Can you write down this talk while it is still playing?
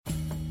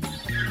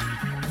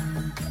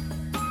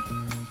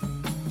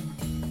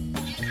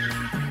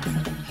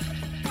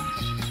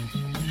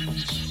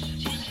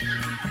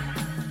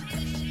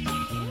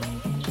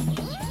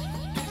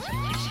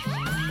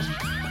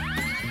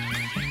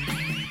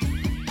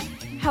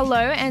Hello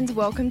and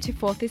welcome to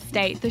Fourth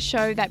Estate, the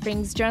show that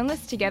brings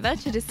journalists together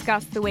to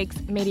discuss the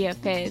week's media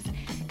affairs.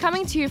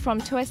 Coming to you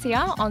from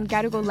 2SER on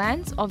Gadigal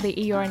lands of the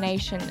Eora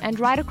Nation and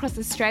right across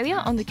Australia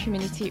on the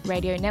Community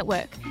Radio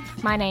Network.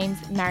 My name's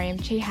Mariam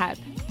Chihab.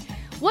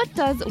 What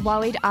does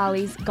Waleed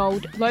Aly's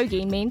gold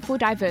logie mean for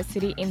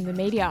diversity in the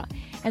media?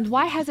 And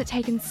why has it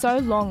taken so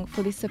long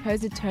for this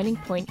supposed turning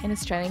point in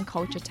Australian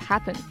culture to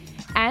happen?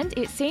 And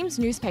it seems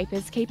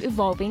newspapers keep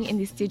evolving in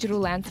this digital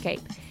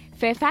landscape.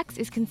 Fairfax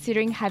is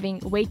considering having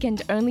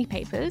weekend-only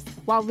papers,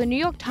 while the New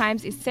York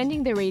Times is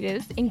sending their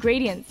readers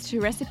ingredients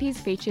to recipes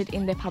featured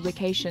in their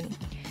publication.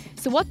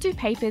 So what do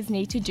papers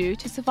need to do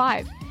to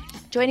survive?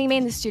 Joining me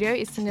in the studio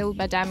is Sunil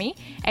Badami,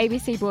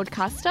 ABC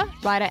broadcaster,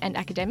 writer and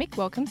academic.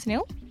 Welcome,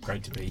 Sunil.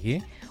 Great to be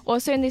here.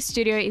 Also in this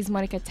studio is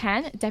Monica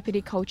Tan,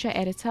 Deputy Culture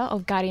Editor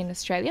of Guardian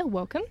Australia.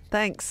 Welcome.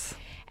 Thanks.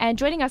 And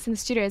joining us in the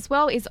studio as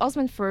well is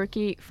Osman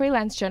Faruqi,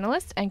 freelance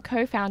journalist and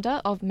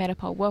co-founder of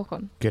Metapol.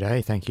 Welcome.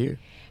 G'day, thank you.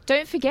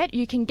 Don't forget,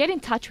 you can get in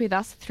touch with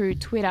us through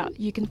Twitter.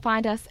 You can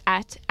find us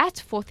at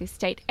Fourth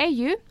Estate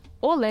AU,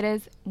 or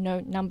letters,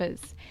 no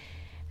numbers.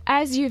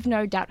 As you've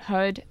no doubt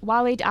heard,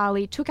 Waleed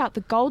Aly took out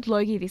the gold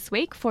logie this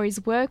week for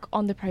his work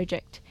on the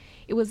project.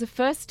 It was the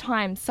first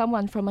time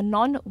someone from a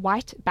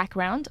non-white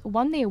background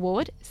won the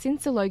award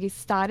since the logie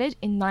started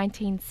in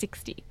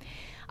 1960.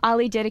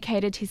 Ali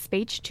dedicated his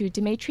speech to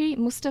Dimitri,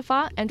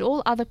 Mustafa and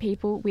all other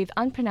people with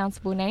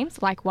unpronounceable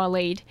names like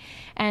Waleed,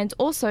 and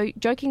also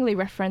jokingly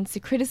referenced the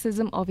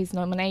criticism of his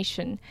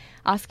nomination,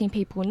 asking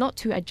people not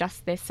to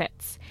adjust their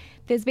sets.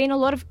 There's been a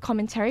lot of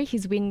commentary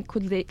his win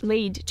could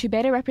lead to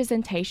better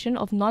representation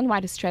of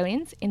non-white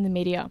Australians in the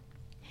media.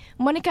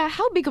 Monica,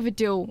 how big of a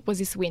deal was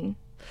this win?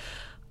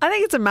 I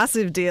think it's a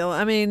massive deal.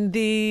 I mean,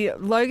 the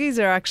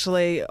logies are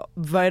actually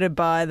voted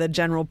by the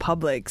general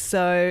public.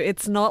 So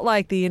it's not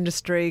like the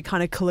industry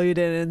kind of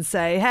colluded and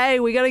say, hey,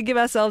 we got to give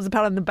ourselves a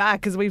pat on the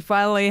back because we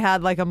finally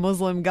had like a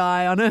Muslim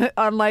guy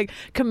on like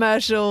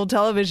commercial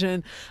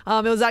television.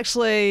 It was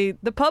actually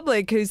the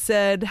public who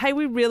said, hey,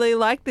 we really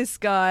like this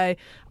guy,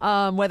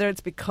 whether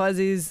it's because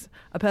he's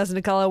a person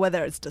of colour,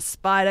 whether it's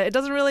despite it. It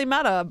doesn't really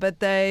matter.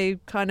 But they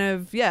kind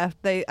of,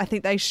 I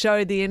think they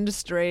showed the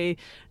industry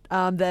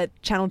that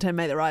Channel 10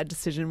 made the right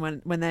decision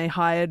when they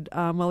hired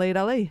Waleed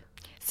Aly.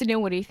 Sunil,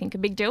 what do you think? A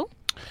big deal?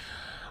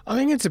 I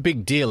think it's a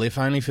big deal, if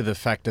only for the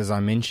fact, as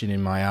I mentioned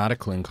in my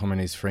article in Comment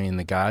is Free in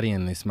The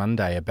Guardian this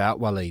Monday about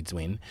Waleed's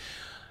win,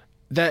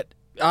 that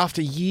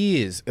after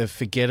years of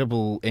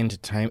forgettable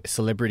entertainment,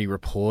 celebrity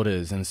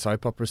reporters and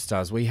soap opera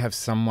stars, we have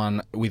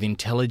someone with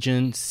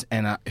intelligence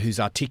and who's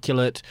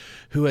articulate,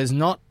 who has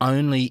not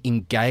only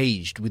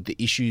engaged with the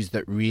issues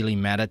that really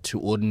matter to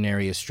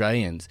ordinary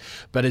Australians,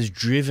 but has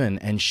driven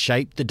and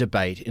shaped the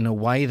debate in a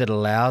way that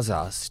allows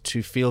us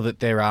to feel that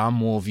there are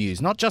more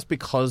views, not just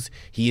because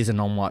he is a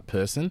non-white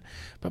person,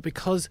 but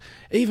because,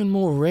 even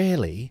more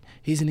rarely,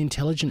 he's an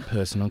intelligent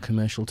person on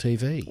commercial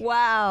TV.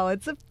 Wow,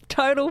 it's a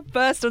total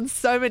burst on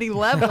so many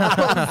levels.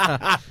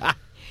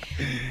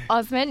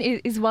 Osman,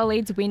 is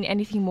Waleed's win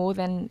anything more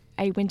than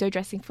a window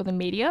dressing for the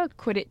media?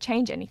 Could it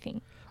change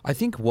anything? I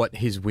think what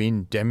his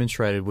win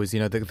demonstrated was,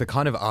 the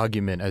kind of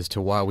argument as to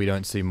why we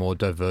don't see more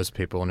diverse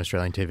people on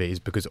Australian TV is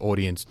because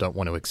audience don't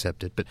want to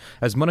accept it. But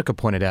as Monica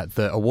pointed out,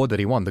 the award that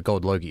he won, the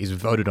Gold Logie, is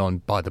voted on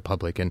by the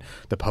public, and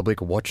the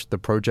public watched the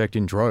project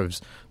in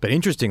droves. But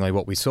interestingly,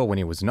 what we saw when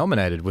he was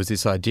nominated was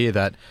this idea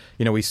that,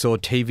 we saw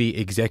TV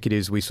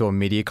executives, we saw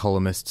media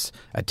columnists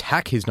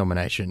attack his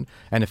nomination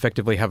and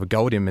effectively have a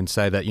go at him and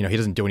say that, he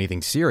doesn't do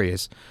anything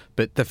serious.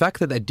 But the fact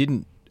that they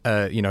didn't,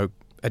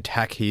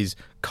 attack his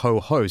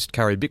co-host,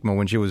 Carrie Bickmore,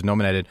 when she was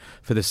nominated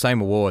for the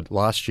same award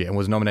last year and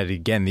was nominated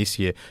again this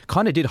year,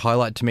 kind of did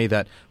highlight to me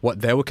that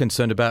what they were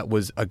concerned about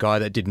was a guy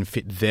that didn't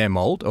fit their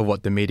mold of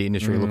what the media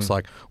industry looks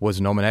like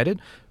was nominated.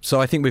 So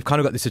I think we've kind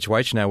of got this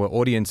situation now where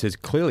audiences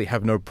clearly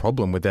have no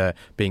problem with there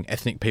being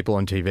ethnic people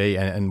on TV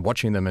and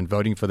watching them and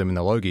voting for them in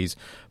the logies,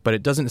 but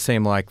it doesn't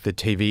seem like the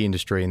TV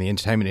industry and the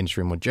entertainment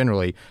industry more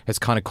generally has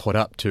kind of caught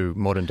up to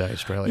modern day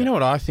Australia. You know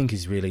what I think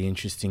is really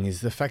interesting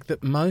is the fact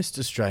that most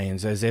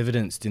Australians, as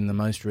evidenced in the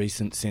most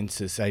recent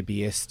census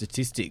ABS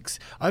statistics,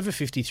 over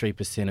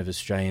 53% of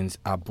Australians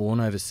are born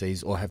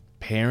overseas or have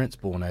parents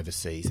born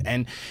overseas.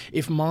 And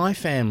if my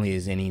family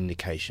is any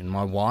indication,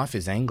 my wife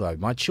is Anglo.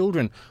 My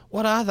children,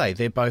 what are they?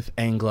 They're both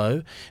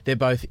Anglo, they're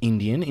both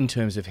Indian in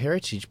terms of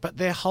heritage, but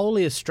they're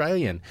wholly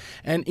Australian.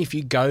 And if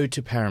you go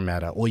to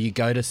Parramatta or you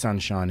go to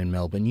Sunshine in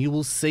Melbourne, you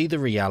will see the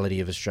reality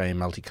of Australian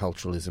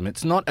multiculturalism.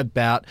 It's not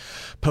about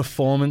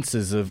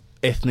performances of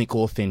ethnic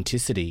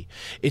authenticity.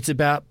 It's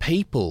about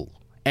people.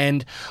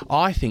 And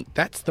I think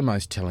that's the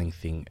most telling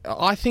thing.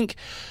 I think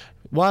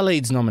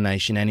Waleed's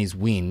nomination and his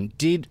win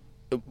did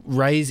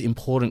raise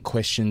important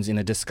questions in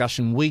a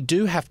discussion we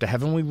do have to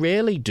have, and we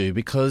rarely do,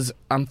 because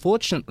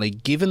unfortunately,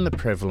 given the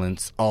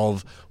prevalence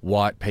of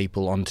white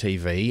people on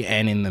TV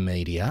and in the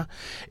media,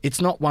 it's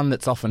not one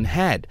that's often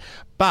had.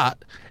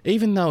 But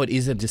even though it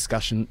is a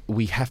discussion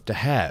we have to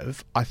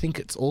have, I think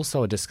it's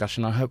also a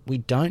discussion I hope we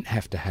don't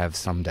have to have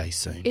someday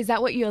soon. Is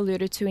that what you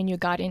alluded to in your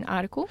Guardian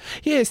article?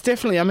 Yes,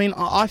 definitely. I mean,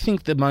 I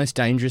think the most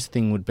dangerous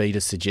thing would be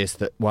to suggest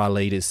that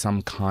Waleed is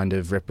some kind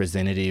of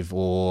representative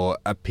or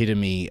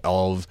epitome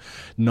of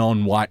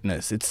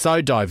non-whiteness. It's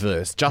so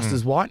diverse, just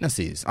as whiteness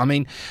is. I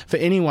mean, for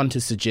anyone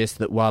to suggest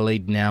that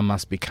Waleed now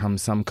must become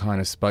some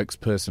kind of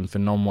spokesperson for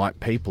non-white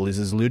people is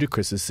as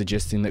ludicrous as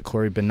suggesting that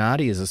Cory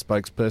Bernardi is a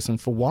spokesperson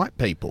for white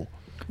people.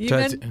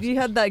 You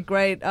had that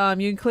great,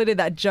 you included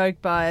that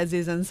joke by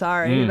Aziz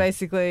Ansari who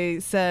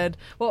basically said,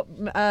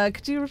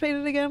 could you repeat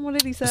it again? What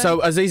did he say?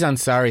 So Aziz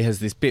Ansari has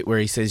this bit where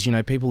he says,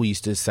 people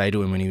used to say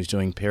to him when he was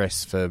doing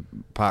press for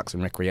Parks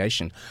and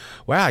Recreation,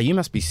 wow, you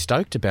must be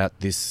stoked about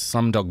this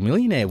Slumdog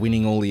Millionaire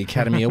winning all the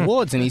Academy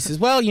Awards. And he says,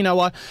 well,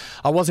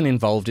 I wasn't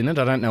involved in it.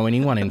 I don't know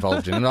anyone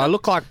involved in it. I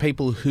look like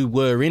people who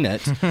were in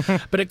it.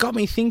 But it got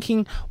me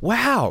thinking,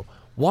 wow,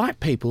 white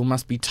people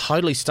must be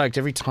totally stoked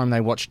every time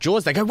they watch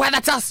Jaws. They go, wow,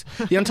 that's us.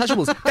 The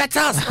Untouchables, that's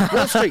us.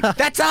 Wall Street,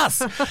 that's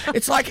us.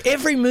 It's like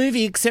every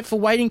movie except for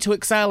Waiting to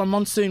Exhale and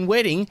Monsoon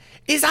Wedding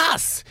is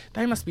us.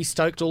 They must be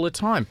stoked all the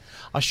time.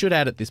 I should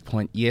add at this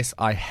point, yes,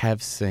 I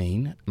have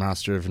seen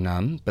Master of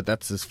None, but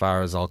that's as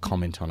far as I'll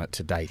comment on it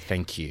today.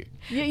 Thank you.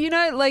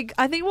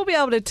 I think we'll be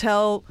able to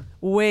tell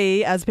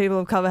we, as people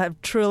of colour, have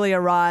truly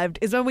arrived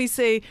is when we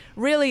see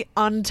really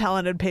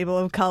untalented people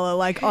of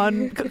colour,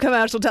 on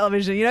commercial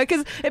television,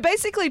 because it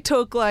basically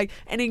took,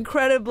 an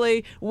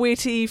incredibly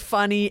witty,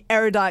 funny,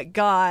 erudite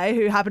guy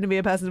who happened to be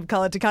a person of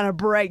colour to kind of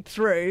break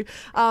through.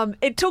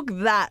 It took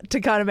that to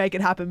kind of make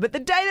it happen. But the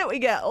day that we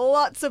get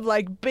lots of,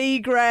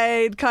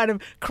 B-grade, kind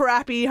of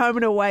crappy home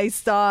and away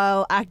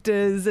style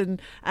actors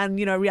and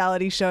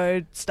reality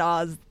show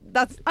stars,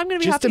 I'm going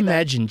to be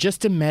happy.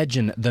 Just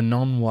imagine the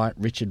non-white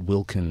Richard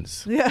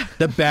Wilkins. Yeah.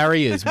 The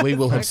barriers we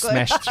will have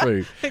smashed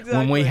through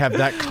when we have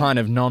that kind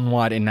of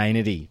non-white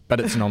inanity, but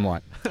it's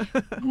non-white.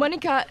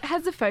 Monica,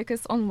 has the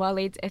focus on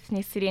Waleed's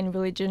ethnicity and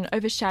religion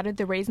overshadowed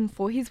the reason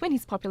for his win,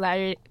 his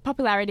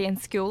popularity and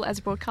skill as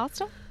a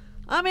broadcaster?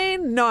 I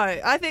mean, no.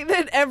 I think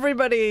that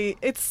everybody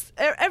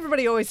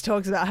always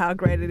talks about how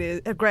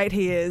great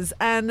he is,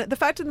 and the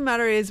fact of the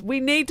matter is, we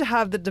need to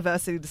have the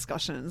diversity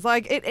discussions.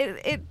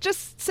 It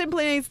just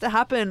simply needs to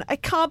happen. I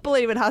can't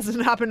believe it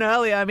hasn't happened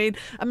earlier. I mean,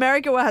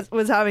 America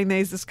was having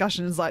these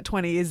discussions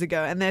 20 years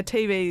ago, and their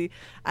TV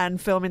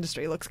and film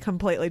industry looks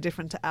completely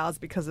different to ours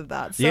because of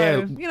that.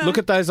 So, look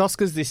at those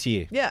Oscars this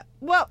year. Yeah.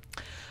 Well,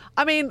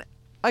 I mean,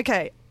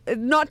 okay.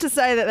 Not to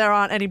say that there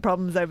aren't any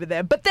problems over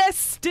there, but they're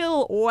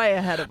still way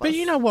ahead of us. But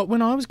you know what?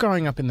 When I was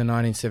growing up in the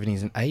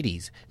 1970s and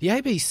 80s, the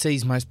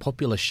ABC's most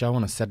popular show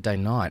on a Saturday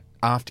night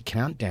after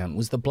Countdown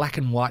was the black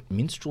and white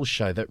minstrel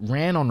show that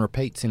ran on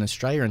repeats in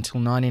Australia until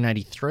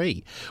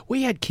 1983.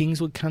 We had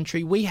Kingswood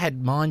Country, we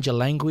had Mind Your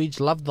Language,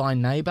 Love Thy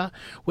Neighbour,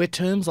 where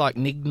terms like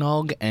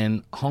nignog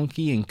and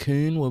honky and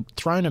coon were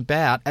thrown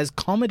about as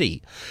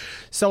comedy.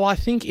 So I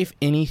think, if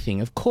anything,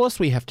 of course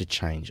we have to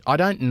change. I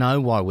don't know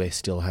why we're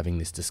still having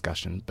this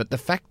discussion, but the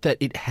fact that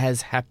it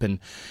has happened,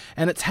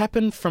 and it's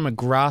happened from a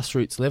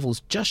grassroots level,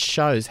 just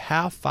shows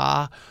how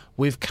far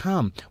we've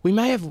come. We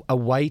may have a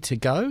way to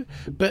go,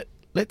 but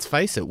let's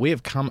face it, we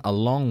have come a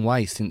long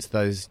way since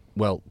those,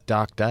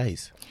 dark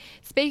days.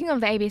 Speaking of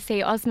the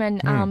ABC,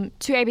 Osman,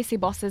 two ABC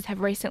bosses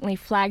have recently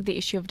flagged the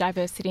issue of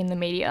diversity in the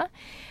media.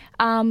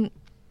 Could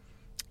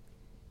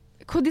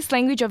this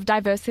language of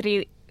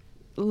diversity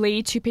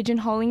lead to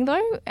pigeonholing,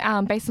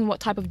 though, based on what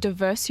type of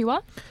diverse you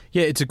are?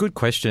 Yeah, it's a good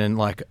question.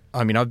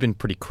 I've been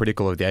pretty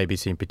critical of the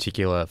ABC in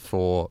particular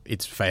for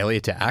its failure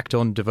to act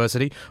on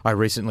diversity. I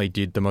recently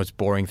did the most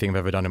boring thing I've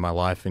ever done in my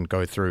life and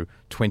go through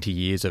 20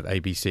 years of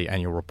ABC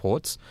annual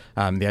reports.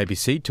 The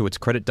ABC, to its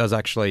credit, does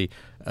actually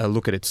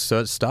look at its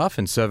staff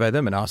and survey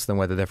them and ask them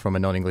whether they're from a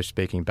non-English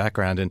speaking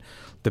background. And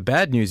the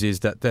bad news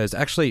is that there's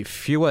actually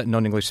fewer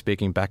non-English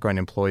speaking background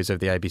employees of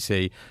the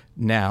ABC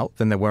now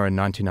than there were in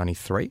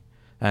 1993.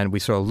 And we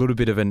saw a little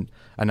bit of an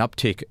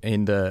uptick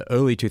in the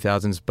early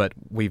 2000s, but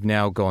we've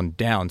now gone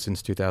down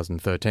since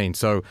 2013.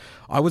 So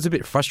I was a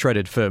bit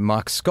frustrated for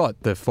Mark Scott,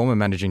 the former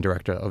managing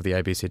director of the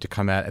ABC, to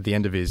come out at the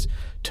end of his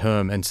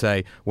term and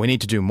say, we need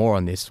to do more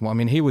on this. Well, I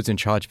mean, he was in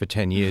charge for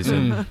 10 years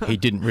and he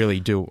didn't really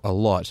do a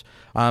lot.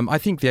 I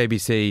think the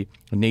ABC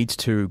needs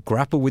to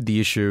grapple with the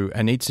issue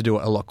and needs to do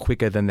it a lot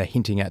quicker than they're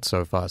hinting at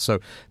so far. So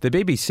the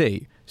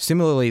BBC,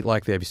 similarly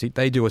like the ABC,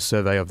 they do a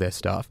survey of their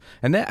staff,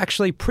 and they're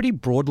actually pretty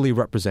broadly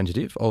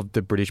representative of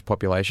the British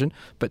population.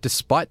 But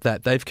despite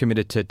that, they've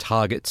committed to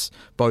targets,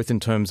 both in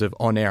terms of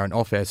on-air and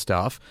off-air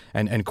staff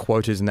and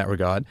quotas in that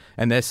regard.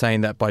 And they're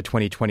saying that by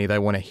 2020, they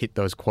want to hit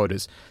those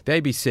quotas. The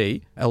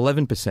ABC,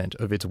 11%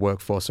 of its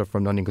workforce are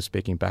from non-English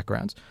speaking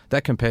backgrounds.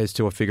 That compares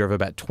to a figure of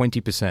about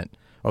 20%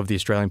 of the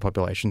Australian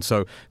population.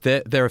 So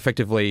they're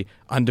effectively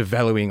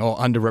undervaluing or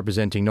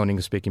underrepresenting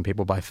non-English speaking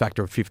people by a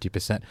factor of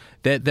 50%.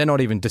 They're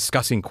not even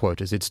discussing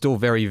quotas. It's still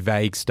very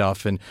vague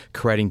stuff and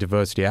creating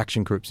diversity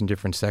action groups in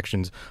different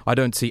sections. I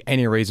don't see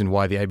any reason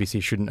why the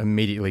ABC shouldn't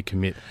immediately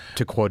commit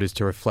to quotas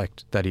to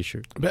reflect that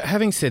issue. But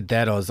having said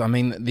that, Oz, I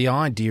mean, the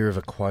idea of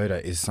a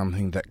quota is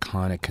something that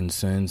kind of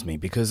concerns me,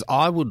 because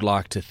I would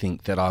like to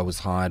think that I was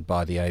hired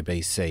by the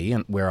ABC,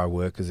 and where I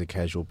work as a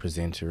casual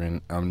presenter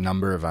in a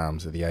number of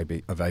arms of the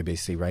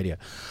ABC Radio.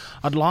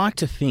 I'd like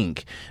to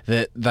think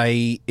that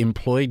they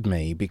employed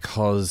me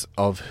because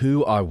of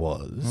who I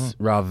was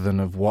rather than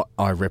of what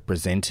I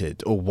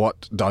represented or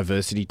what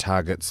diversity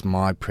targets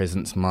my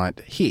presence might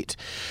hit.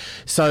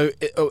 So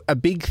a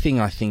big thing,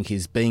 I think,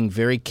 is being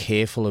very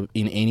careful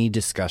in any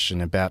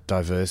discussion about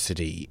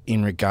diversity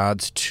in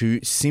regards to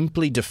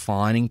simply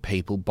defining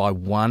people by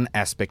one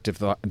aspect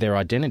of their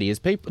identity. As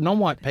people,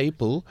 non-white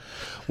people,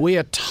 we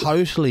are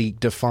totally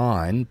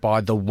defined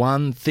by the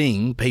one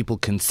thing people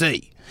can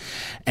see.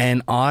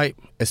 And I,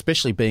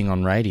 especially being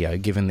on radio,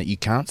 given that you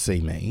can't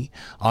see me,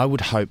 I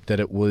would hope that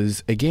it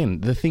was,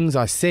 again, the things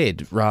I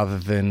said rather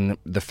than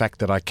the fact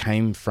that I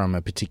came from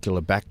a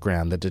particular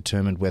background that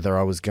determined whether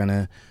I was going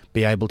to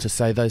be able to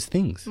say those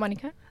things.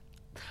 Monica?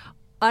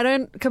 I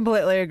don't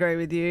completely agree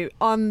with you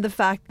on the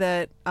fact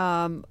that,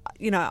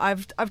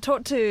 I've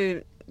talked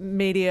to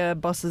media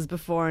bosses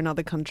before in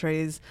other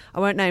countries.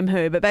 I won't name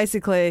who, but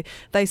basically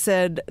they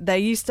said they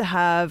used to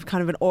have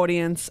kind of an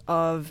audience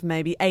of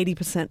maybe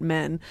 80%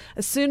 men.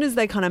 As soon as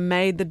they kind of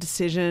made the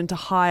decision to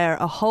hire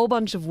a whole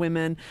bunch of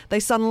women, they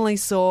suddenly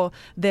saw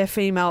their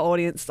female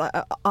audience,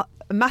 a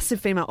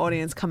massive female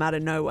audience, come out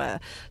of nowhere.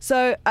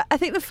 So I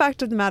think the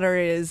fact of the matter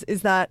is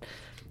that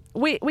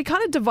we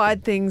kind of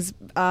divide things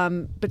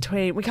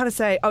between, we kind of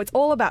say, oh, it's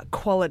all about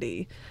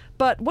quality.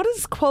 But what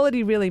does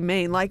quality really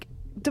mean? Like,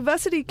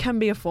 diversity can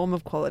be a form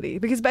of quality,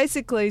 because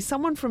basically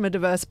someone from a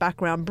diverse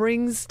background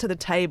brings to the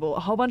table a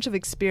whole bunch of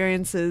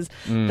experiences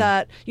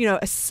that,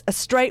 a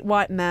straight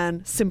white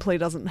man simply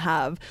doesn't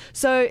have.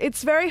 So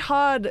it's very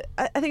hard.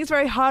 I think it's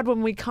very hard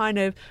when we try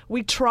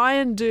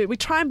and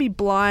be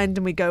blind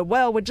and we go,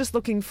 well, we're just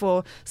looking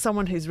for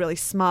someone who's really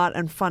smart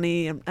and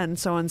funny and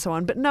so on and so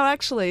on. But no,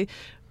 actually,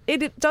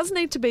 it does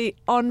need to be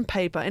on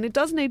paper, and it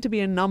does need to be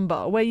a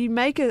number where you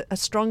make a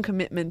strong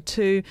commitment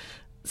to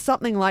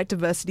something like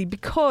diversity,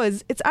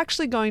 because it's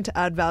actually going to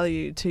add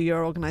value to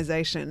your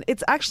organisation.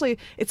 It's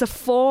a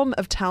form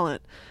of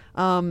talent.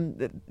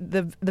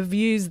 The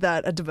views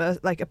that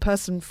a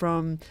person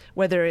from,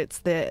 whether it's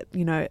from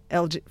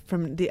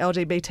the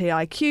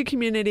LGBTIQ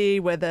community,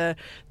 whether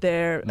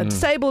they're a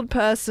disabled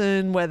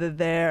person, whether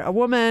they're a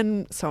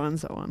woman, so on and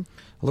so on.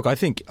 Look, I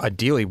think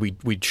ideally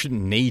we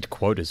shouldn't need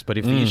quotas, but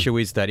if the issue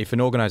is that if an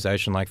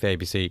organisation like the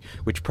ABC,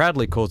 which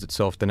proudly calls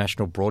itself the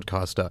national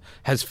broadcaster,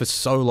 has for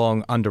so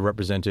long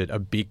underrepresented a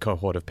big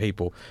cohort of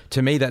people,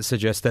 to me that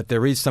suggests that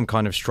there is some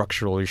kind of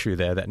structural issue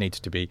there that needs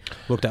to be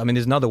looked at. I mean,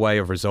 there's another way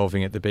of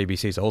resolving it. The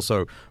BBC is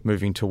also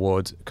moving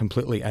towards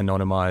completely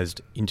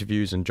anonymised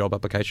interviews and job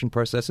application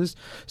processes.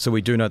 So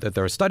we do know that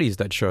there are studies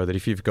that show that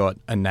if you've got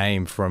a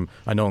name from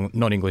a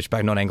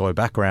non-Anglo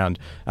background,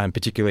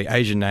 particularly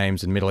Asian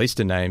names and Middle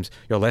Eastern names,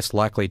 you're less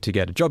likely to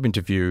get a job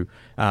interview,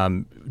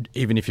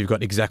 even if you've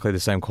got exactly the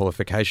same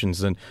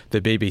qualifications. And the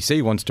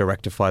BBC wants to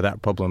rectify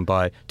that problem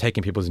by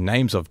taking people's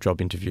names off job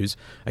interviews.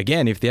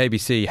 Again, if the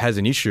ABC has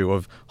an issue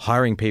of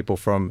hiring people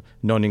from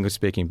non-English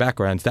speaking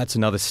backgrounds, that's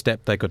another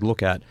step they could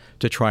look at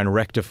to try and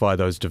rectify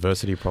those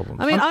diversity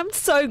problems. I mean, I'm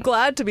so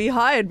glad to be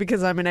hired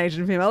because I'm an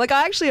Asian female. Like,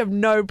 I actually have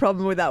no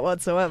problem with that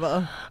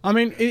whatsoever. I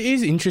mean, it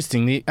is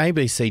interesting. The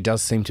ABC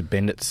does seem to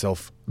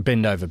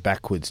bend over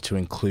backwards to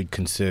include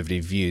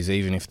conservative views,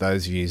 even if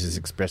those views as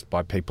expressed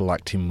by people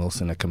like Tim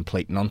Wilson are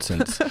complete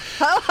nonsense.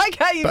 I like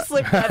how you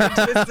slipped that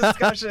into this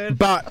discussion.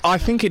 But I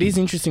think it is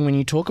interesting when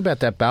you talk about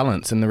that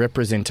balance and the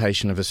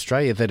representation of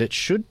Australia, that it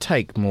should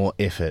take more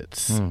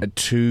efforts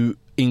to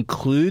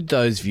include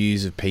those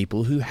views of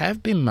people who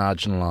have been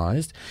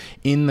marginalised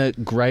in the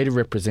greater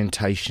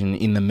representation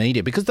in the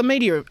media. Because the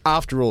media,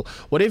 after all,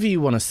 whatever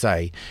you want to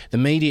say, the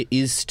media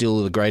is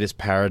still the greatest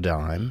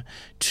paradigm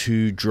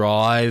to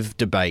drive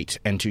debate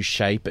and to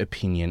shape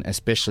opinion,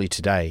 especially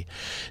today.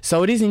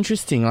 So it is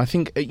interesting. I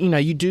think,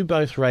 you do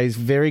both raise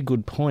very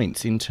good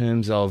points in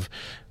terms of,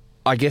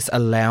 I guess,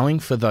 allowing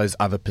for those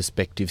other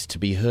perspectives to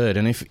be heard.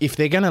 And if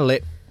they're going to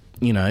let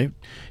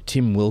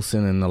Tim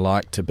Wilson and the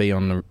like to be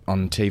on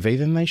TV,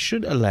 then they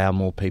should allow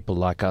more people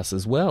like us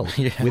as well,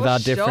 with our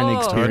different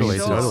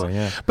experiences. Totally,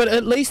 yeah. But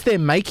at least they're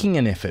making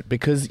an effort,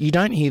 because you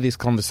don't hear this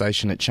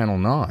conversation at Channel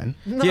 9.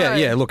 No.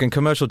 Yeah. Look, and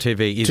commercial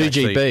TV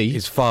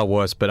is far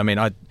worse. But I mean,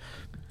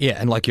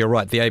 and like you're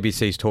right, the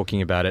ABC's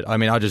talking about it. I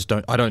mean, I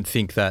don't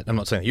think that, I'm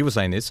not saying that you were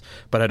saying this,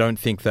 but I don't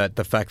think that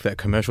the fact that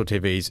commercial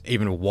TV is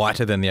even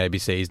whiter than the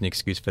ABC is an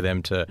excuse for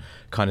them to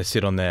kind of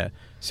sit on their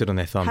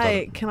thumbs.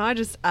 Hey, can I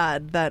just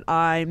add that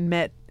I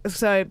met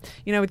so,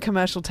 you know, with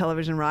commercial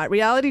television, right?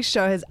 Reality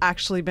show has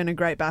actually been a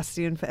great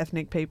bastion for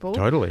ethnic people.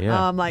 Totally,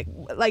 yeah.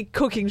 Like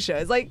cooking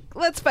shows. Like,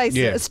 let's face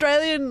it,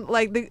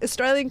 the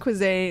Australian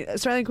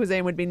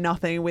cuisine would be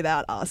nothing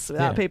without us,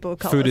 without people of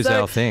colour. Food is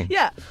our thing.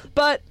 Yeah.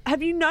 But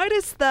have you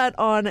noticed that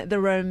on the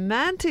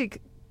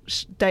romantic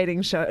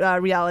dating show,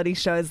 reality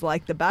shows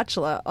like The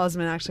Bachelor,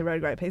 Osman actually wrote a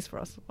great piece for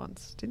us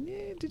once, didn't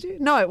you? Did you?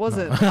 No, it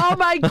wasn't. No. Oh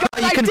my God!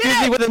 You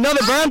confused me with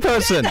another brown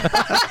person.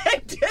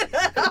 I did.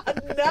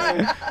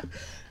 No.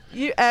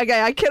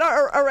 I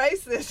cannot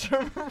erase this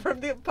from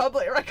the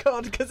public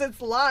record because it's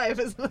live,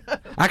 isn't it?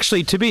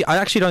 Actually, I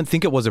actually don't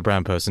think it was a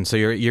brown person. So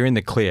you're in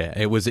the clear.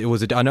 It was.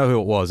 I know who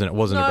it was, and it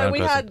wasn't a brown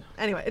person.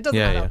 Anyway, it doesn't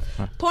matter.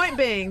 Yeah. Point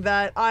being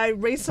that I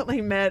recently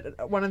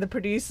met one of the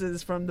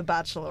producers from The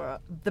Bachelor,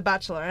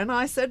 and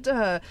I said to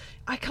her,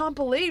 I can't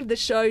believe the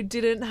show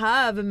didn't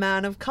have a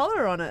man of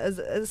color on it, as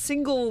a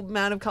single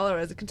man of color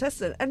as a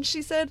contestant, and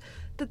she said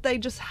that they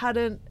just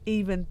hadn't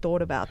even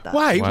thought about that.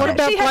 Wait, what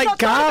about Blake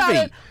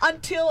Garvey?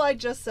 Until I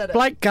just said it.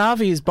 Blake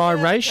Garvey is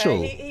biracial.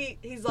 Okay.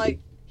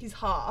 He's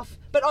half.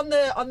 But on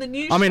the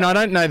new show, I mean, I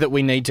don't know that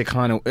we need to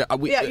kind of...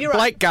 you're right.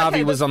 Blake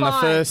Garvey was on fine. the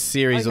first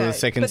series or the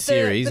second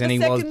series, and he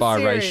was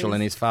biracial, series,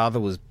 and his father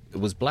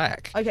was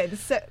black. Okay,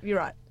 you're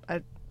right.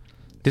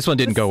 This one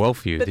didn't go well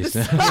for you. No!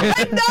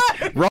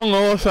 Wrong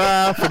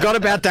author. Forgot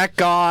about that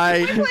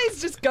guy.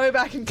 Please just go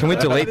back and... Can we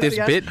delete this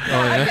bit?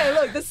 Okay,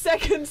 look, the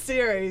second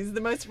series, the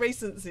most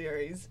recent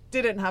series,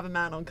 didn't have a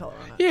man on colour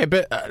on it. Yeah,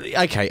 but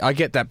okay, I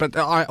get that. But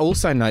I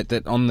also note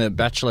that on The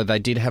Bachelor, they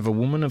did have a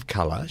woman of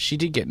colour. She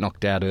did get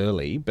knocked out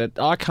early, but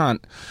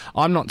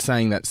I'm not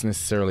saying that's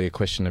necessarily a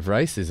question of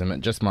racism.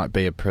 It just might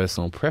be a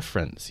personal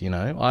preference, you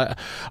know.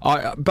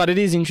 But it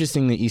is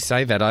interesting that you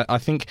say that. I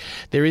think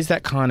there is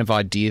that kind of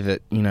idea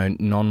that, you know,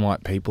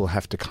 non-white people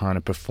have to kind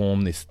of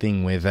perform this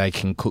thing where they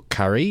can cook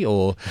curry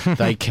or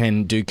they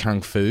can do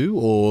kung fu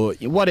or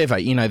whatever,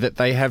 you know, that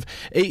they have...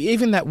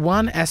 Even that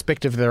one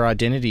aspect of their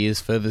identity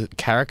is further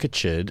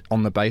caricatured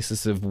on the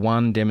basis of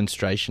one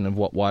demonstration of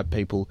what white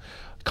people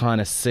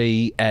kind of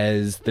see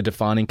as the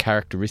defining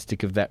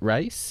characteristic of that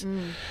race.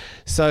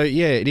 So,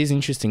 yeah, it is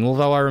interesting.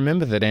 Although I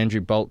remember that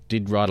Andrew Bolt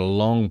did write a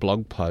long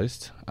blog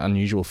post,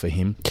 unusual for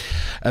him,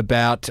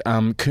 about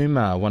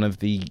Kumar, one of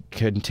the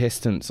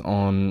contestants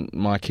on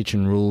My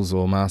Kitchen Rules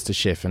or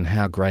MasterChef, and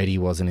how great he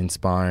was and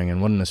inspiring and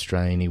what an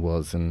Australian he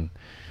was and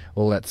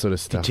all that sort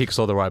of stuff. He ticks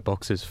all the right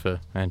boxes for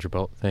Andrew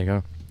Bolt. There you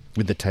go.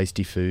 With the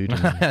tasty food.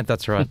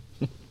 That's right.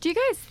 Do you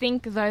guys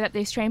think, though, that the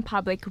Australian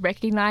public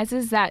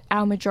recognises that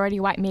our majority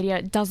white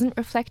media doesn't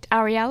reflect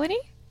our reality?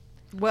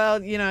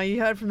 Well, you know,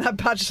 you heard from that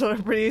Bachelor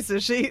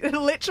producer. She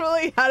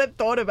literally hadn't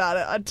thought about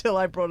it until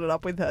I brought it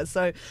up with her.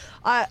 So,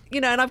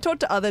 and I've talked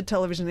to other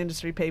television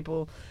industry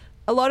people.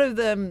 A lot of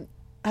them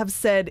have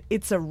said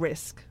it's a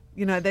risk.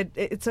 You know, that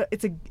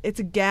it's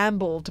a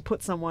gamble to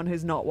put someone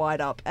who's not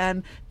white up,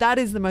 and that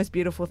is the most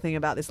beautiful thing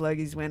about this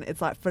Logies win. It's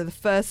like for the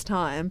first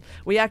time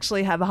we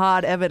actually have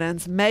hard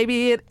evidence.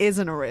 Maybe it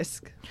isn't a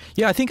risk.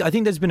 Yeah, I think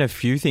there's been a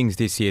few things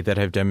this year that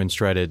have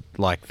demonstrated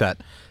like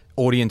that.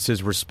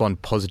 Audiences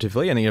respond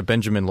positively, and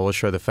Benjamin Law's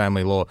show, The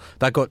Family Law,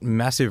 that got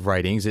massive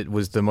ratings. It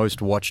was the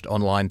most watched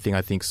online thing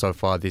I think so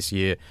far this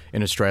year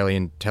in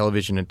Australian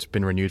television. It's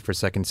been renewed for a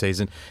second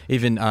season.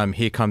 Even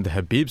Here Come the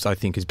Habibs, I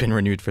think, has been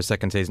renewed for a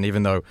second season,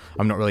 even though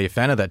I'm not really a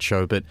fan of that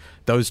show. But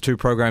those two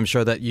programs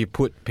show that you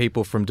put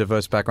people from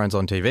diverse backgrounds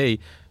on TV,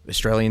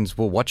 Australians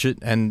will watch it,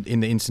 and in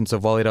the instance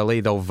of Waleed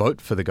Ali, they'll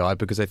vote for the guy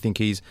because they think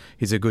he's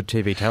a good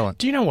TV talent.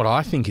 Do you know what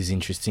I think is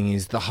interesting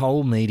is the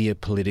whole media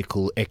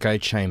political echo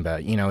chamber,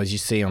 you know, as you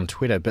see on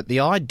Twitter, but the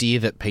idea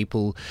that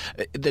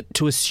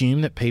to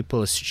assume that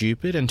people are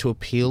stupid and to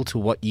appeal to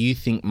what you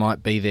think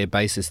might be their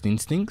basest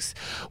instincts.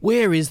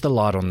 Where is the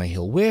light on the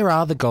hill? Where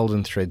are the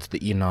golden threads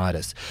that unite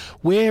us?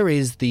 Where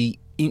is the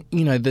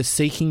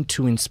seeking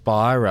to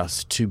inspire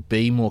us to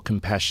be more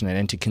compassionate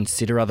and to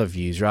consider other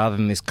views rather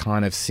than this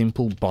kind of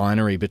simple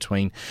binary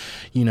between,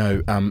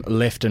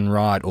 left and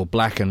right or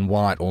black and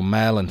white or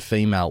male and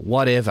female,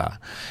 whatever.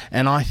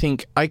 And I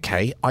think,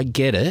 okay, I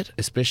get it,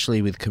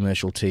 especially with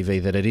commercial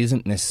TV, that it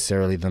isn't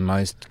necessarily the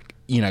most,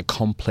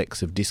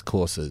 complex of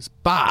discourses.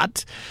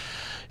 But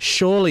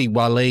surely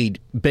Waleed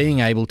being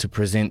able to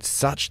present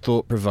such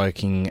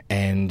thought-provoking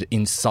and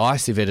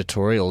incisive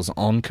editorials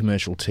on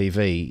commercial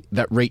TV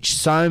that reach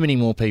so many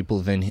more people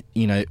than,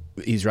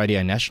 his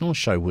Radio National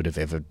show would have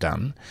ever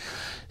done,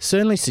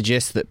 certainly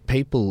suggests that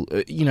people,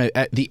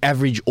 the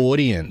average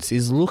audience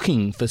is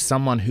looking for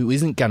someone who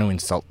isn't going to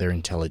insult their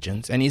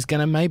intelligence and is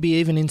going to maybe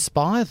even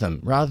inspire them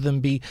rather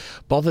than be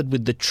bothered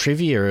with the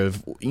trivia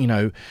of,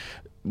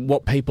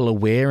 what people are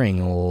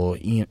wearing or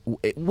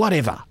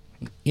whatever.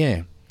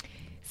 Yeah.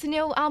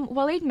 Sunil,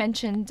 Waleed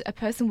mentioned a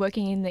person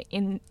working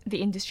in the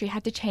industry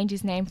had to change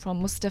his name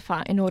from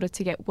Mustafa in order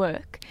to get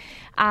work.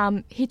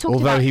 He talked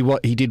Although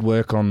he did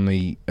work on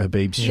the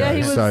Habib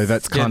show, so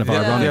that's kind of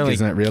ironic,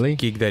 isn't it, really? The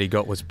gig that he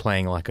got was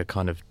playing like a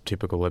kind of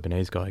typical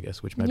Lebanese guy, I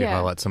guess, which maybe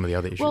highlights some of the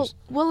other issues.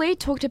 Well, Waleed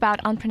talked about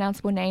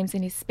unpronounceable names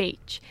in his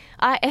speech.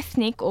 Are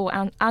ethnic or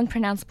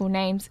unpronounceable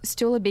names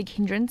still a big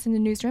hindrance in the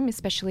newsroom,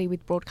 especially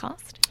with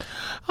broadcast?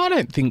 I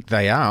don't think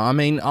they are. I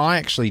mean, I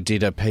actually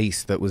did a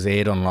piece that was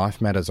aired on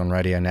Life Matters on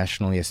Radio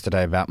National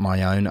yesterday about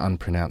my own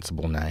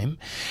unpronounceable name.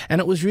 And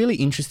it was really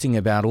interesting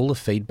about all the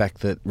feedback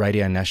that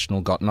Radio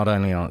National got, not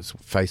only on its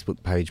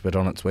Facebook page but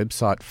on its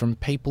website, from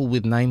people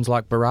with names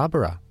like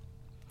Barabara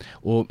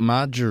or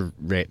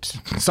Margaret.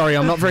 Sorry,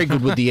 I'm not very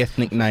good with the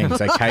ethnic names,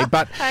 okay?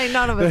 But hey,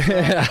 none of us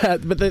are.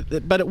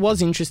 But it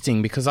was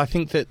interesting because I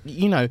think that,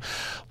 you know,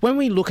 when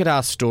we look at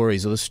our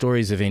stories or the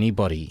stories of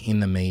anybody in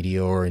the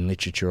media or in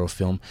literature or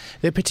film,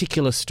 they're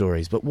particular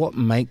stories, but what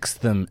makes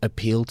them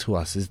appeal to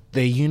us is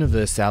their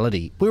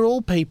universality. We're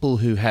all people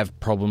who have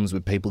problems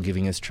with people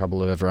giving us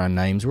trouble over our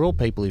names. We're all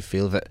people who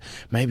feel that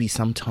maybe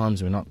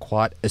sometimes we're not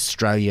quite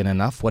Australian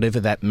enough, whatever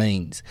that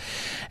means.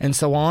 And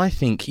so I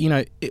think, you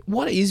know,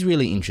 what is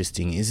really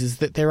interesting is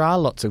that there are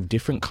lots of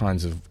different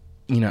kinds of,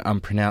 you know,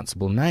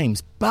 unpronounceable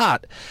names,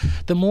 but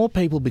the more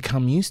people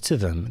become used to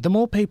them, the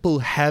more people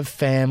have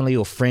family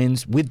or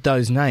friends with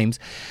those names,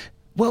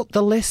 well,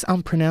 the less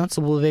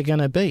unpronounceable they're going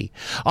to be.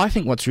 I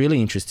think what's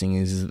really interesting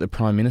is that the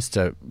Prime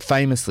Minister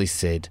famously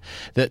said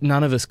that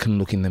none of us can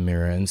look in the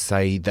mirror and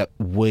say that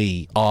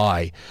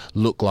I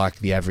look like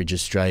the average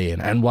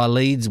Australian. And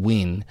Waleed's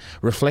win,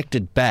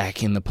 reflected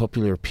back in the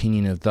popular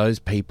opinion of those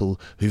people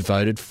who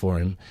voted for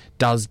him,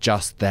 does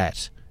just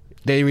that.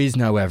 There is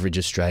no average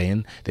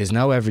Australian. There's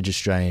no average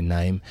Australian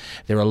name.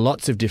 There are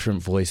lots of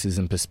different voices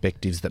and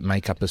perspectives that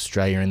make up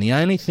Australia, and the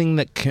only thing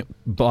that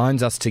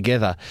binds us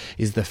together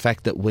is the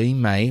fact that we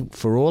may,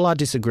 for all our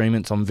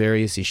disagreements on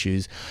various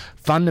issues,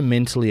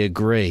 fundamentally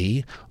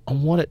agree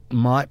on what it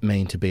might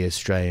mean to be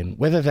Australian.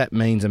 Whether that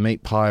means a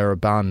meat pie or a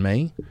banh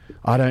mi,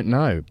 I don't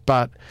know.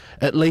 But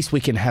at least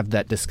we can have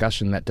that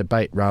discussion, that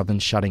debate, rather than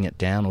shutting it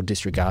down or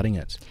disregarding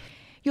it.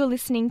 You're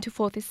listening to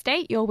Fourth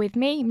Estate. You're with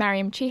me,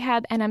 Mariam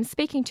Chihab, and I'm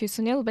speaking to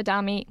Sunil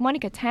Badami,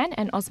 Monica Tan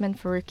and Osman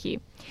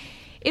Faruqi.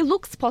 It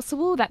looks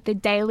possible that the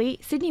daily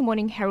Sydney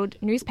Morning Herald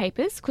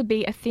newspapers could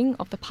be a thing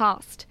of the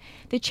past.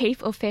 The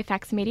chief of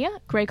Fairfax Media,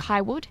 Greg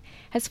Highwood,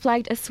 has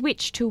flagged a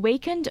switch to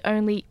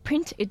weekend-only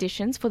print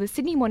editions for the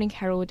Sydney Morning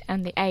Herald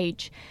and The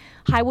Age.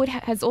 Highwood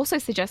has also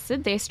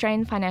suggested the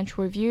Australian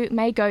Financial Review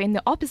may go in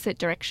the opposite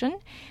direction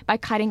by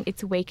cutting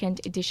its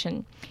weekend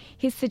edition.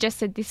 He's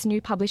suggested this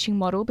new publishing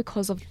model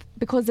because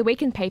the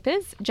weekend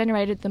papers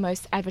generated the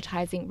most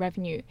advertising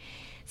revenue.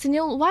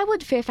 Sunil, why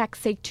would Fairfax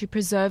seek to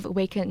preserve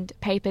weekend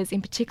papers,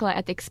 in particular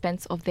at the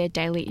expense of their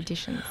daily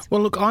editions?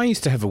 Well, look, I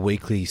used to have a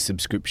weekly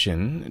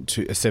subscription,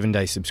 to a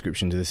 7-day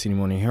subscription to the Sydney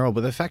Morning Herald,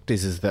 but the fact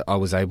is that I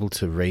was able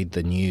to read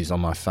the news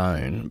on my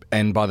phone,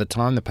 and by the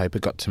time the paper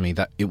got to me,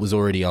 that it was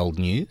already old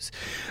news.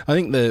 I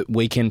think the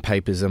weekend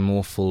papers are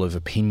more full of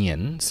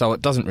opinion, so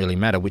it doesn't really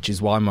matter, which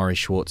is why Maurice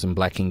Schwartz and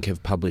Black Ink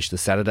have published the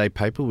Saturday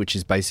paper, which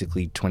is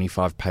basically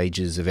 25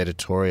 pages of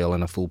editorial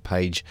and a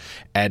full-page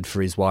ad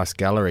for his wife's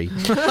gallery.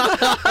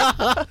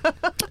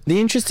 The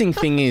interesting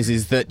thing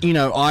is that, you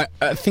know, I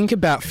think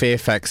about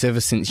Fairfax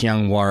ever since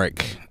young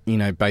Warwick, you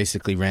know,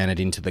 basically ran it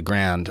into the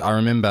ground. I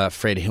remember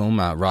Fred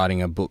Hilmer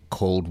writing a book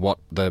called What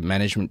the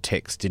Management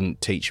Text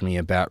Didn't Teach Me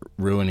About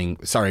Running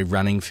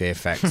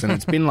Fairfax, and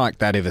it's been like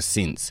that ever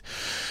since.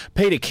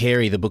 Peter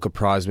Carey, the Booker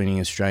Prize-winning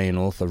Australian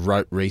author,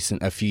 wrote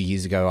a few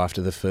years ago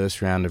after the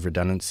first round of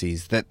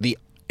redundancies that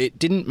it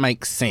didn't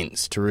make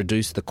sense to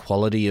reduce the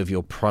quality of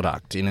your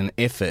product in an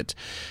effort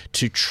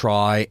to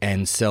try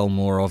and sell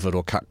more of it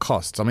or cut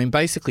costs. I mean,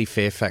 basically,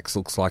 Fairfax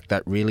looks like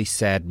that really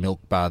sad milk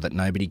bar that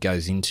nobody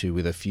goes into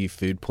with a few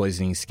food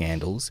poisoning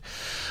scandals,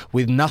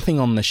 with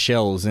nothing on the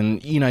shelves.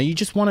 And, you know, you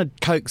just want a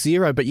Coke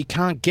Zero, but you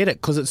can't get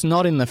it because it's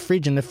not in the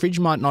fridge, and the fridge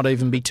might not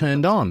even be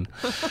turned on.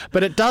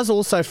 But it does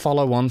also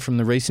follow on from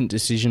the recent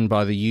decision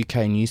by the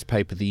UK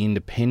newspaper, The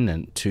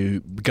Independent,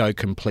 to go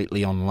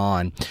completely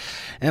online.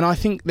 And I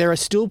think there are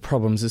still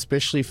problems,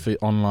 especially for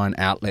online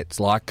outlets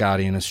like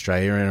Guardian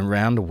Australia and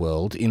around the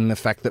world, in the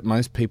fact that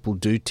most people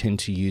do tend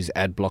to use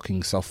ad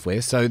blocking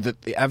software, so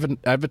that the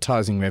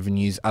advertising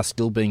revenues are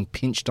still being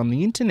pinched on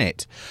the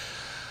internet.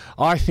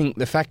 I think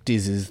the fact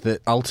is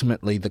that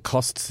ultimately the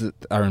costs that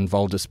are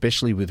involved,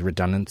 especially with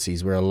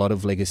redundancies, where a lot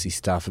of legacy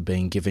staff are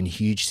being given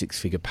huge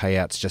six-figure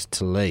payouts just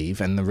to leave,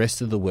 and the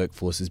rest of the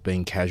workforce is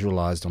being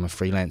casualised on a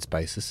freelance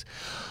basis.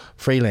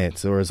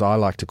 Freelance, or as I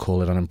like to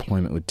call it,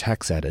 unemployment with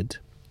tax added,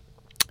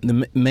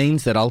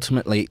 means that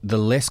ultimately the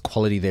less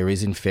quality there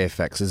is in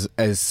Fairfax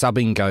as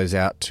subbing goes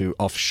out to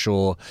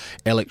offshore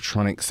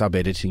electronic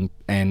sub-editing,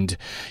 and,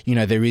 you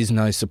know, there is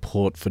no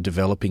support for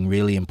developing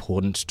really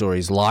important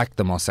stories like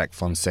the Mossack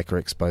Fonseca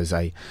expose.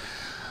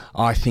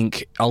 I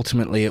think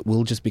ultimately it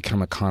will just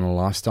become a kind of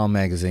lifestyle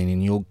magazine,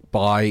 and you'll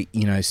buy,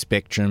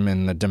 Spectrum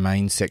and the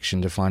Domain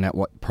section to find out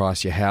what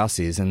price your house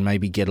is and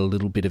maybe get a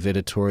little bit of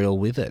editorial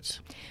with it.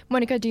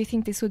 Monica, do you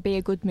think this would be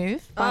a good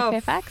move by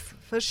Fairfax?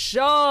 For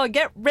sure.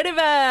 Get rid of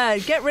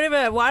it. Get rid of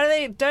it. Why do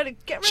they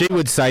don't get rid She of it?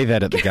 would say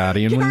that at The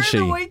Guardian, wouldn't she?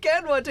 The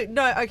weekend one too.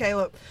 No, okay,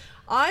 look.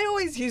 I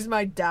always use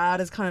my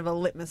dad as kind of a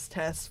litmus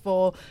test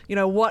for,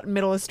 what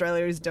Middle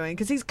Australia is doing,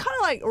 because he's kind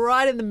of like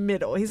right in the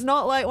middle. He's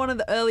not like one of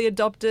the early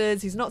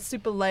adopters. He's not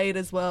super late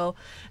as well.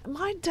 And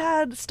my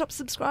dad stopped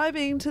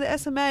subscribing to the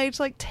SMH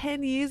like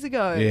 10 years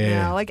ago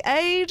now, like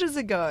ages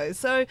ago.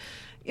 So,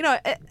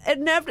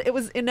 it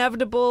was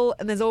inevitable,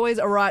 and there's always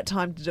a right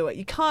time to do it.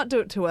 You can't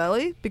do it too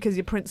early because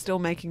your print's still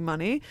making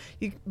money,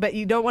 but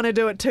you don't want to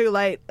do it too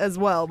late as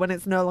well when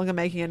it's no longer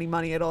making any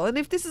money at all. And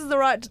if this is the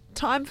right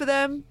time for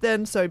them,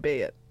 then so be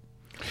it.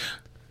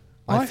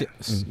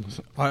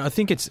 I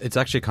think it's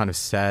actually kind of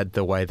sad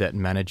the way that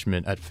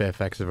management at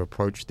Fairfax have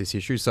approached this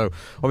issue. So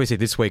obviously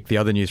this week the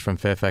other news from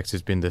Fairfax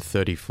has been the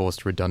 30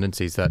 forced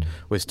redundancies that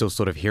we're still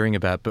sort of hearing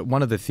about. But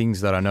one of the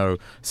things that I know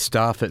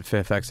staff at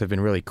Fairfax have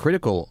been really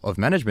critical of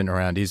management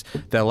around is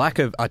their lack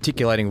of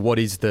articulating what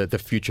is the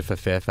future for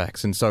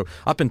Fairfax. And so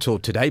up until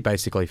today,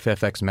 basically,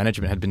 Fairfax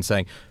management had been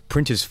saying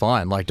print is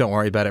fine, like don't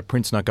worry about it,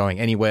 print's not going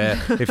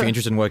anywhere. If you're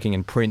interested in working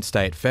in print,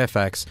 stay at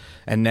Fairfax.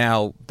 And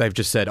now they've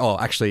just said,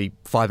 actually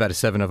 5 out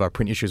of 7 of our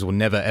print issues will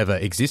never ever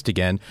exist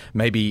again.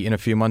 Maybe in a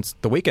few months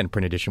the weekend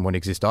print edition won't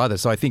exist either.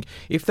 So I think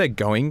if they're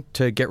going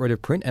to get rid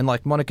of print, and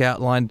like Monica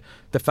outlined,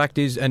 the fact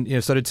is, and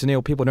so did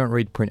Sunil, people don't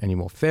read print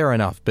anymore. Fair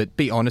enough, but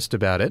be honest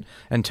about it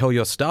and tell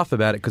your staff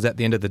about it, because at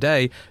the end of the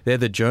day, they're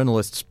the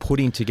journalists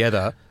putting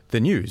together the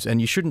news, and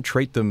you shouldn't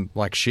treat them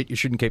like shit. You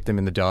shouldn't keep them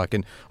in the dark.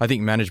 And I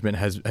think management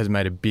has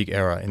made a big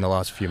error in the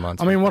last few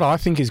months. I mean, what I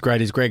think is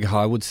great is Greg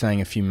Highwood saying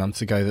a few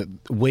months ago that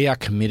we are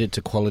committed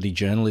to quality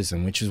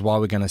journalism, which is why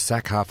we're going to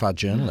sack half our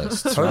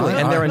journalists. Totally,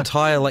 right? and their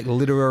entire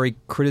literary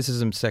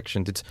criticism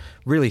sections. It's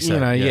really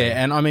sad.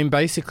 And I mean,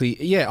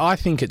 basically, I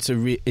think it's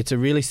a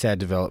really sad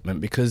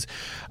development, because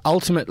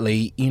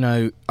ultimately,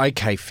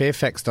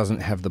 Fairfax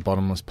doesn't have the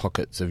bottomless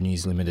pockets of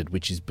News Limited,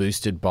 which is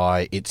boosted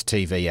by its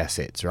TV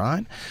assets,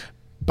 right?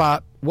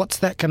 But what's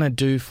that going to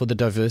do for the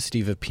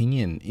diversity of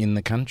opinion in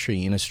the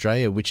country, in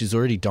Australia, which is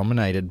already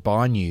dominated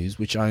by News,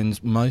 which owns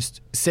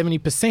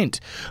 70%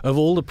 of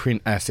all the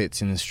print assets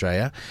in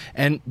Australia,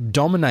 and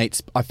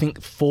dominates, I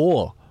think,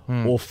 4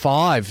 or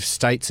 5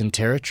 states and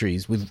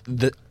territories, with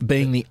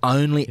being the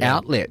only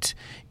outlet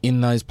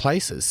in those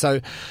places. So,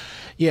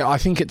 I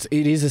think it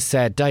is a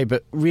sad day,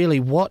 but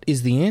really, what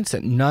is the answer?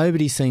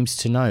 Nobody seems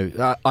to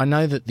know. I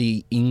know that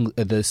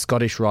the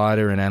Scottish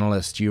writer and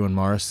analyst Ewan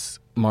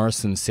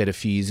Morrison said a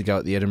few years ago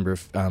at the Edinburgh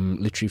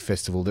Literary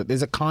Festival that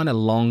there's a kind of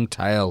long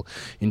tail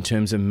in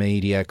terms of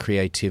media,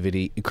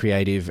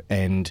 creative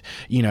and,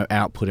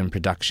 output and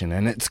production.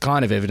 And it's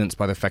kind of evidenced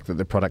by the fact that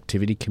the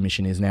Productivity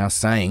Commission is now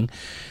saying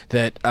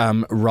that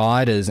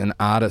writers and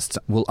artists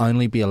will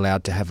only be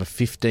allowed to have a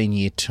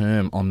 15-year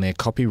term on their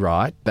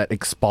copyright that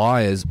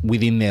expires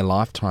within their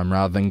lifetime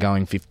rather than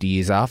going 50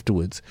 years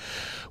afterwards,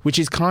 which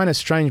is kind of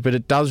strange, but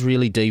it does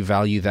really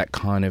devalue that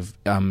kind of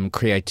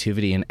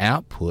creativity and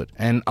output.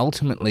 And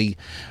ultimately,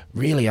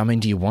 really, I mean,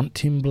 do you want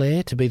Tim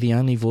Blair to be the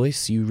only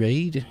voice you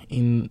read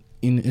in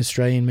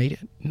Australian media?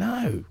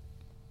 No.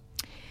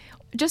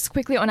 Just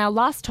quickly on our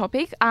last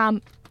topic,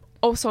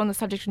 also on the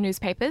subject of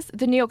newspapers,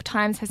 the New York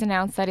Times has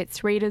announced that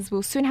its readers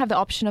will soon have the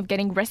option of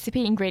getting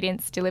recipe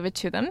ingredients delivered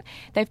to them.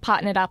 They've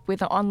partnered up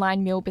with an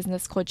online meal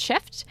business called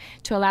Chef'd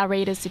to allow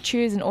readers to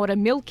choose and order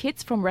meal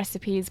kits from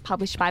recipes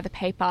published by the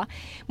paper.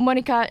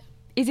 Monica,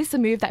 is this a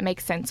move that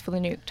makes sense for the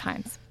New York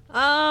Times?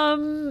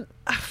 Time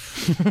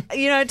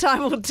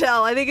will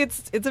tell. I think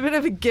it's a bit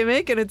of a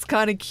gimmick and it's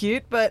kind of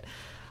cute, but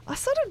I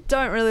sort of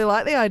don't really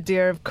like the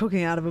idea of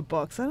cooking out of a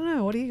box. I don't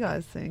know. What do you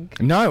guys think?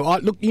 No,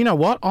 look, you know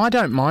what? I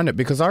don't mind it,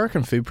 because I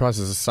reckon food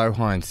prices are so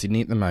high in Sydney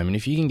at the moment.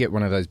 If you can get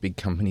one of those big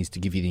companies to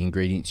give you the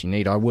ingredients you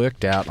need, I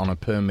worked out on a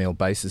per meal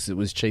basis it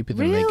was cheaper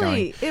than me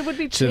going it would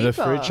be to the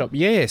fruit shop.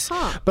 Yes.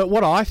 Huh. But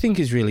what I think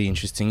is really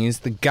interesting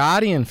is The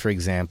Guardian, for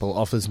example,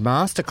 offers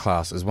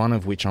masterclasses, one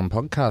of which on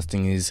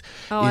podcasting is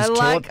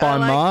taught by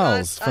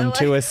Miles from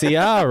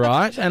 2SER,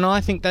 right? And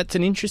I think that's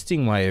an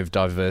interesting way of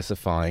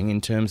diversifying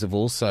in terms of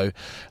also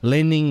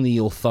lending the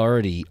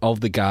authority of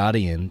The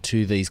Guardian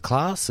to these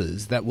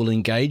classes that will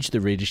engage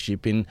the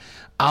readership in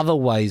other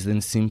ways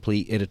than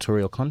simply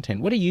editorial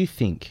content. What do you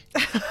think?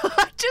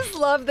 I just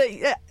love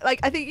that.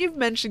 I think you've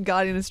mentioned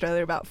Guardian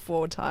Australia about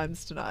 4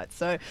 times tonight.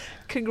 So,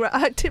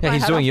 I tip my hat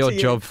he's doing off your to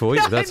you. job for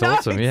you. That's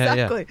awesome.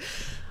 Exactly.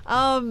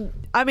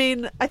 I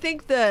mean, I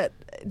think that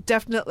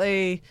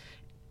definitely.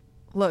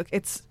 Look,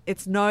 it's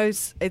no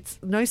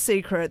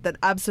secret that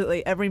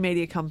absolutely every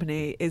media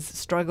company is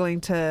struggling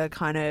to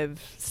kind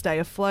of stay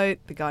afloat.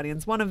 The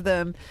Guardian's one of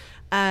them,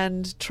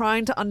 and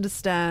trying to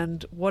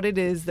understand what it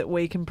is that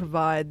we can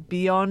provide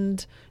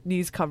beyond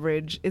news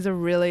coverage is a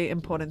really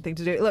important thing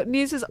to do. Look,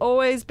 news has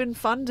always been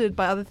funded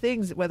by other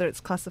things, whether it's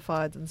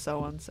classifieds and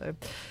so on. So,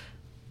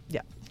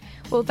 yeah.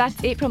 Well,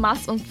 that's it from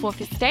us on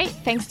Fourth Estate.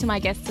 Thanks to my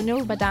guests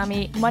Sunil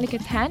Badami, Monica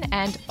Tan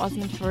and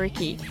Osman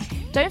Faruqi.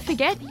 Don't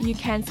forget, you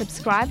can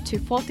subscribe to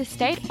Fourth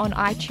Estate on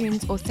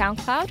iTunes or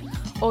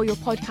SoundCloud or your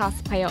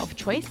podcast player of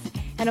choice.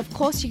 And of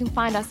course, you can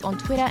find us on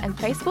Twitter and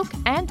Facebook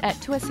and at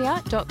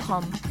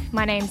 2SER.com.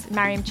 My name's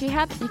Mariam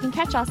Chihab. You can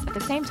catch us at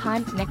the same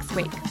time next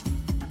week.